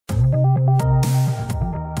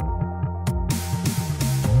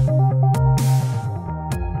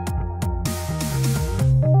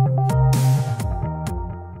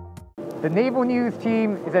The Naval News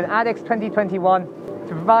team is at ADEX 2021 to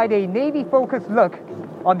provide a Navy-focused look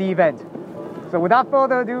on the event. So without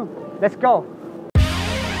further ado, let's go!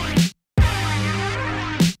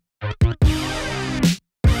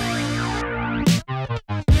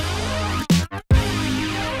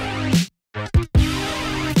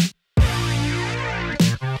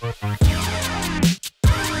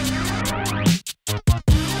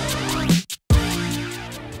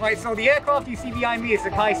 Right, so the aircraft you see behind me is the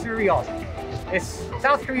KUH-1 Surion. It's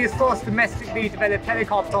South Korea's first domestically developed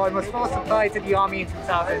helicopter and was first supplied to the Army in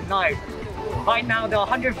 2009. Right now there are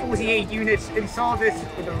 148 units in service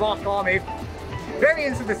with the ROK Army.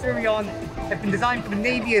 Variants of the Surion have been designed for the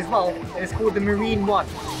Navy as well, and it's called the Marineon.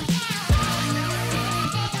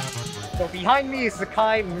 So behind me is the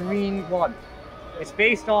KUH Marineon. It's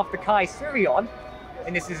based off the KUH Surion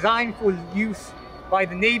and it's designed for use by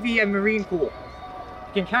the Navy and Marine Corps.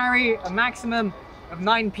 It can carry a maximum of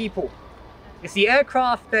 9 people. It's the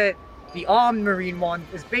aircraft that the armed Marineon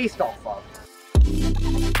is based off of.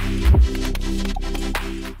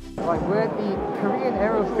 Right, we're at the Korean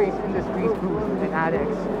Aerospace Industries booth in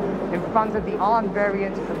ADEX, in front of the armed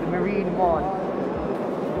variant of the Marineon.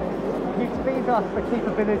 Can you explain to us the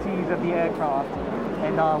capabilities of the aircraft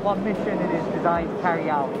and what mission it is designed to carry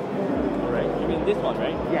out? Right, you mean this one,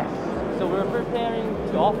 right? Yes. So we're preparing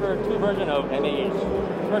to offer 2 versions of MAH.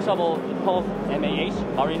 First of all, it's called MAH,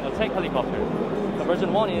 Marine Attack Helicopter. So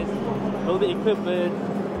version 1 will be equipped with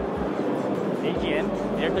AGM,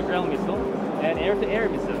 air-to-ground missile, and air-to-air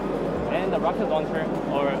missile, and the rocket launcher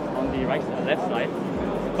or on the left side.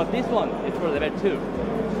 But this one is for level 2.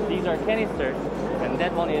 These are canisters, and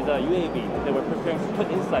that one is a UAV that we're preparing to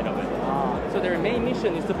put inside of it. So their main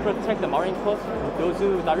mission is to protect the Marine Corps, those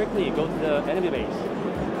who directly go to the enemy base.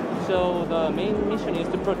 So the main mission is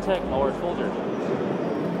to protect our soldiers.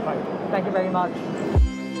 Right. Thank you very much.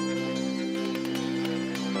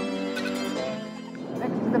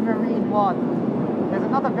 Next to the Marineon, there's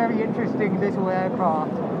another very interesting little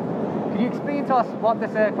aircraft. Can you explain to us what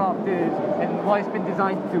this aircraft is and what it's been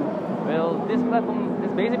designed to do? Well, this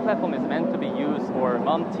basic platform is meant to be used for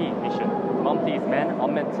MUH-T mission. MUH-T is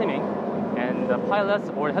unmanned teaming, and the pilots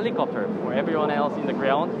or helicopter or everyone else in the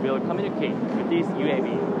ground will communicate with this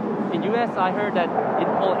UAV. In US, I heard that it's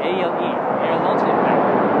called ALE, Air Launch Effect.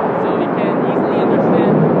 So we can easily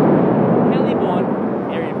understand heli-borne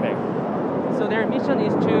air effect. So their mission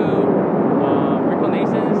is to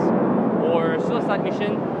reconnaissance or suicide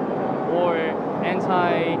mission or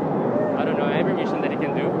every mission that it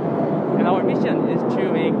can do. And our mission is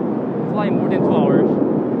to fly more than 2 hours,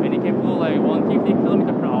 and it can fly like 150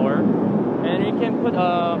 km/h, and it can put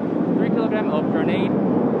 3 kg of grenade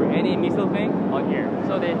any missile thing on air,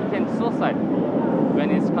 so that he can suicide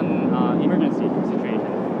when it's an emergency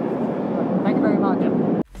situation. Thank you very much. Yeah.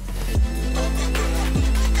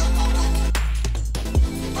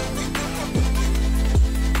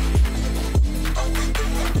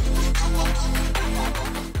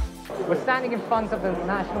 We're standing in front of the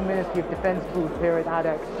National Ministry of Defense booth here at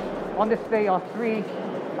ADEX. On display are 3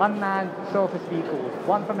 unmanned surface vehicles,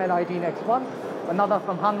 one from LIG Next 1, another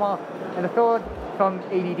from Hanwha, and a third from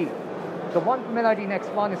ADD. The one from LIG Next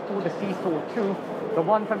 1 is called the Seoul 2, the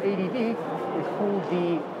one from ADD is called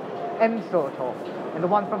the M-Surtor, and the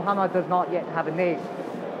one from Hanwha does not yet have a name.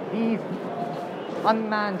 These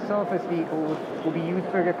unmanned surface vehicles will be used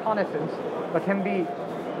for reconnaissance, but can be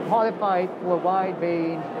modified for a wide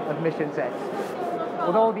range of mission sets.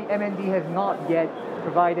 Although the MND has not yet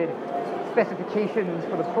provided specifications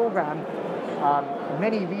for the program,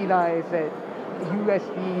 many realize that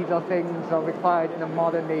USVs or things are required in a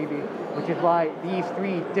modern Navy, which is why these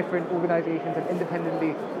 3 different organizations have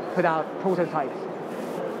independently put out prototypes.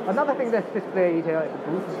 Another thing that's displayed here at the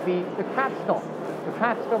booth is the Crabster. The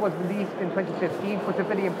Crabster was released in 2015 for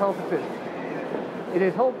civilian purposes. It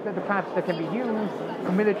is hoped that the Crabster can be used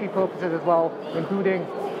for military purposes as well, including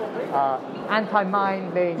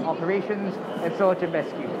anti-mine laying operations and search and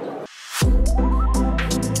rescue.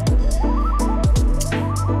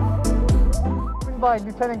 By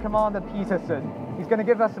Lieutenant Commander Peterson. He's going to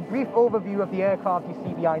give us a brief overview of the aircraft you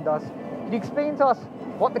see behind us. Can you explain to us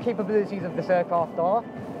what the capabilities of this aircraft are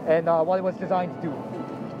and what it was designed to do?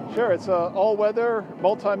 Sure, it's an all-weather,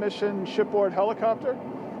 multi-mission shipboard helicopter.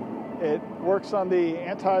 It works on the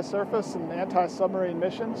anti-surface and anti-submarine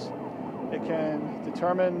missions. It can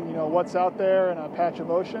determine, what's out there in a patch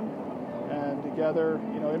of ocean and gather,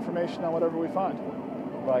 information on whatever we find.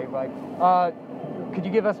 Right. Could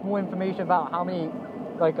you give us more information about how many,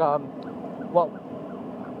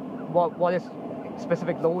 what its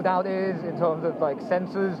specific loadout is in terms of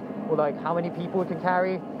sensors, or how many people it can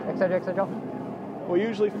carry, etc., etc.? We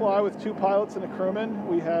usually fly with 2 pilots and a crewman.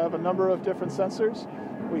 We have a number of different sensors.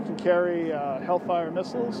 We can carry Hellfire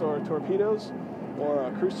missiles or torpedoes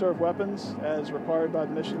or crew serve weapons as required by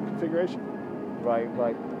the mission configuration.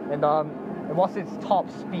 Right. And what's its top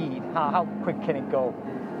speed? How quick can it go?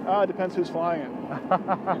 It depends who's flying it.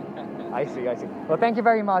 I see. Well, thank you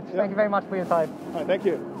very much. Yep. Thank you very much for your time. All right, thank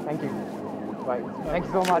you. Thank you. Right. Thank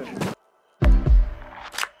you so much.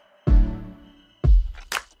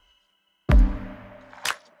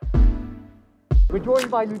 We're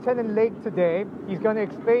joined by Lieutenant Lake today. He's going to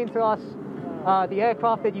explain to us the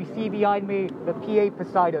aircraft that you see behind me, the P-8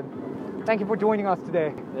 Poseidon. Thank you for joining us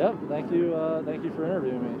today. Yep, thank you for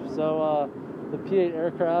interviewing me. So the P-8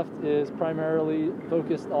 aircraft is primarily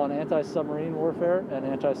focused on anti-submarine warfare and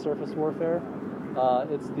anti-surface warfare.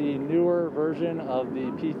 It's the newer version of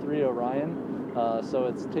the P-3 Orion, so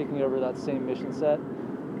it's taking over that same mission set.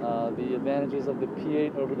 The advantages of the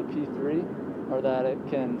P-8 over the P-3 are that it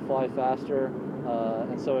can fly faster,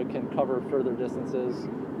 and so it can cover further distances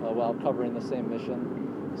while covering the same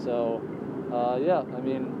mission. So yeah, I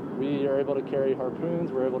mean, we are able to carry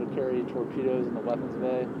harpoons, we're able to carry torpedoes in the weapons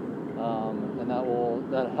bay, and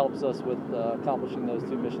that helps us with accomplishing those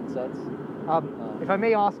 2 mission sets. If I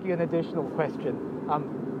may ask you an additional question,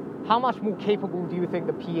 how much more capable do you think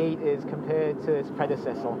the P-8 is compared to its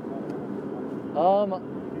predecessor?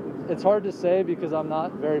 It's hard to say because I'm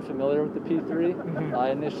not very familiar with the P-3. Mm-hmm.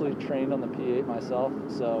 I initially trained on the P-8 myself,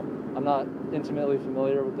 so I'm not intimately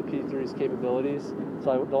familiar with the P-3's capabilities,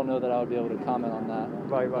 so I don't know that I would be able to comment on that.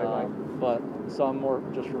 Right. But so I'm more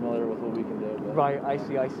just familiar with what we can do. But. Right, I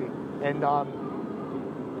see. And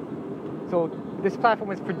so this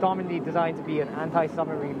platform is predominantly designed to be an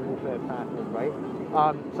anti-submarine warfare platform, right?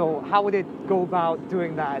 So how would it go about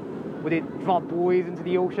doing that? Would it drop buoys into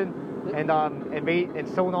the ocean and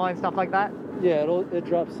sonar and stuff like that? Yeah, it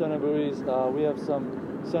drops sonar buoys. We have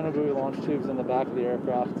some sonar buoy launch tubes in the back of the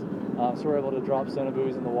aircraft, so we're able to drop sonar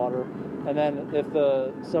buoys in the water. And then if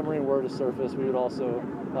the submarine were to surface, we would also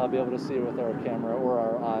be able to see it with our camera or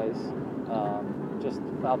our eyes, just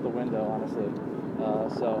out the window, honestly.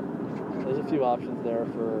 So there's a few options there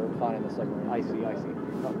for finding the submarine. I see.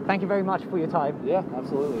 Well, thank you very much for your time. Yeah,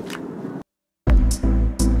 absolutely.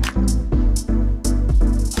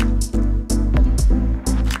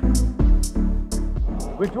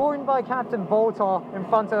 We're joined by Captain Volta in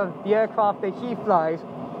front of the aircraft that he flies.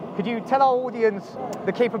 Could you tell our audience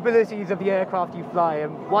the capabilities of the aircraft you fly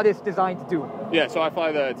and what it's designed to do? Yeah, so I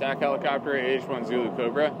fly the attack helicopter AH-1 Zulu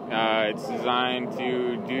Cobra. It's designed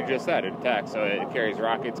to do just that, it attacks. So it carries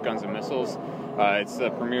rockets, guns, and missiles. It's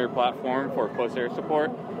the premier platform for close air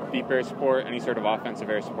support, deep air support, any sort of offensive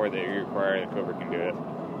air support that you require, the Cobra can do it.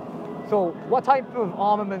 So what type of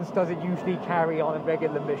armaments does it usually carry on a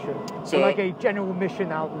regular mission? So like a general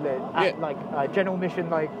mission outlet, like a general mission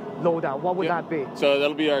like loadout, what would that be? So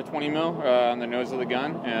that'll be our 20 mil on the nose of the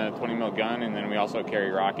gun, 20 mil gun, and then we also carry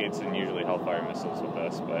rockets and usually Hellfire missiles with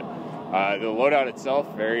us. But the loadout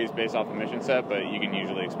itself varies based off the mission set, but you can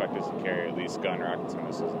usually expect us to carry at least gun, rockets, and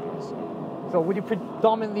missiles in this. So would you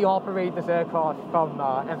predominantly operate this aircraft from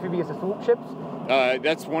amphibious assault ships?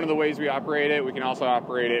 That's one of the ways we operate it. We can also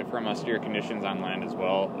operate it from austere conditions on land as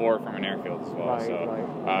well, or from an airfield as well.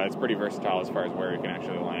 It's pretty versatile as far as where we can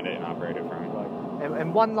actually land it and operate it from. Right.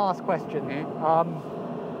 And one last question.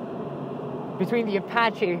 Between the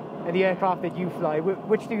Apache and the aircraft that you fly,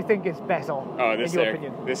 which do you think is better, in your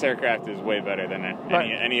opinion? This aircraft is way better than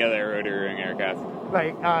any other rotary wing aircraft.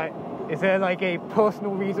 Right. Is there like a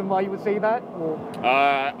personal reason why you would say that? Or?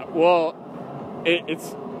 Well,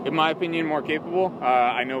 it's, in my opinion, more capable.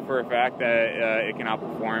 I know for a fact that it can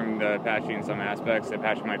outperform the Apache in some aspects. The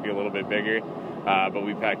Apache might be a little bit bigger, but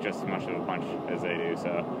we pack just as much of a punch as they do.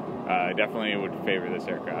 So definitely would favor this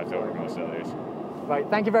aircraft over most others. Right.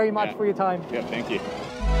 Thank you very much for your time. Yeah, thank you.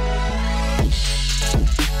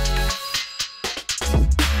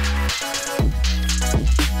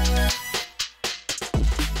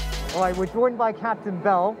 All right, we're joined by Captain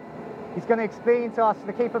Bell. He's going to explain to us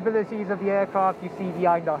the capabilities of the aircraft you see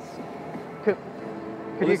behind us. Could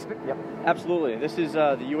you explain? Yep. Absolutely. This is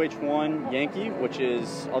the UH-1 Yankee, which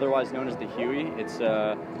is otherwise known as the Huey. It's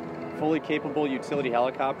a fully capable utility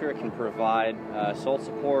helicopter. It can provide assault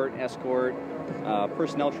support, escort,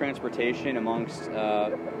 personnel transportation, amongst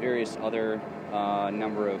various other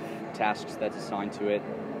number of tasks that's assigned to it.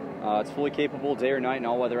 It's fully capable day or night in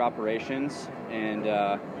all-weather operations, and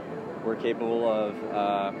we're capable of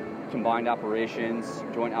combined operations,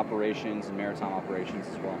 joint operations, and maritime operations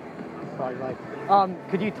as well. Right.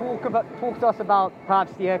 Could you talk to us about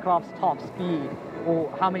perhaps the aircraft's top speed, or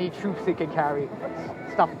how many troops it can carry,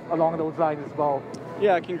 stuff along those lines as well?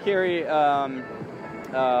 Yeah, it can carry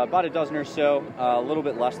about a dozen or so, a little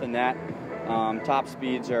bit less than that. Top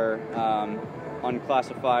speeds are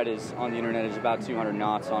unclassified, is on the internet, is about 200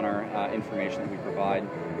 knots on our information that we provide.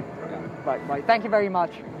 Yeah. Right. Thank you very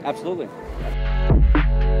much. Absolutely.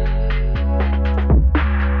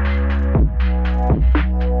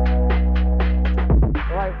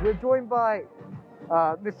 Right, we're joined by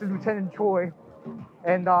Mr. Lieutenant Choi,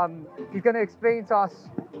 and he's going to explain to us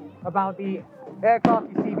about the aircraft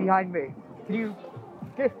you see behind me. Can you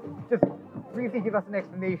just briefly give us an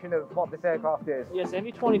explanation of what this aircraft is? Yes,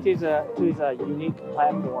 MU-22 is a unique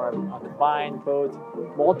platform, combined both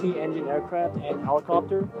multi-engine aircraft and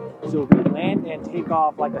helicopter. So we land and take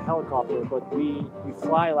off like a helicopter, but we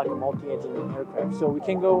fly like a multi-engine aircraft. So we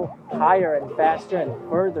can go higher and faster and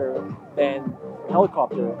further than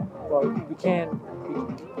helicopter, but we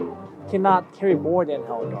cannot carry more than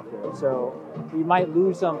helicopter. So we might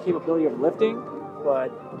lose some capability of lifting,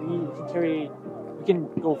 but we can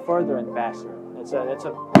go further and faster. That's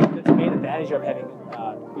the main advantage of having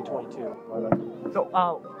V-22. So,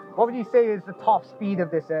 what would you say is the top speed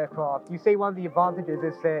of this aircraft? You say one of the advantages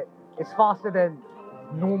is that it's faster than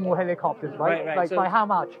normal helicopters, right? Right. Like So by how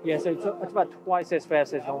much? Yeah, so it's about twice as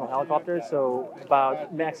fast as normal helicopters. So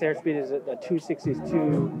about max airspeed is at 262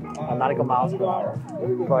 nautical miles per hour.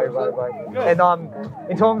 Right. And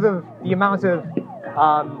in terms of the amount of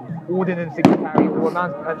ordnance it can carry,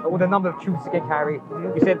 or the number of troops it can carry,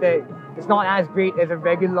 you said that it's not as great as a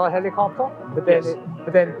regular helicopter, but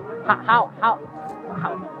then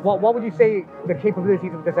what would you say the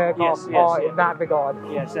capabilities of this aircraft are in that regard?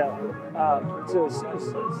 Yeah, so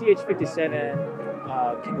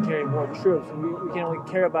CH-57 can carry more troops. We can only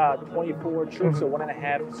carry about 24 troops, so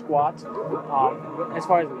 1.5 squads. As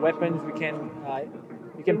far as weapons, we can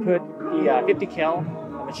put the 50 cal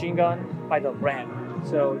machine gun by the ramp.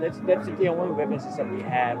 So that's the only weapon system we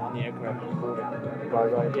have on the aircraft.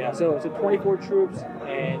 Right. Yeah, so 24 troops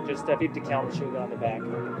and just a 50 cal machine gun on the back.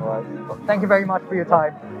 All right. Thank you very much for your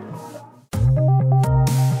time.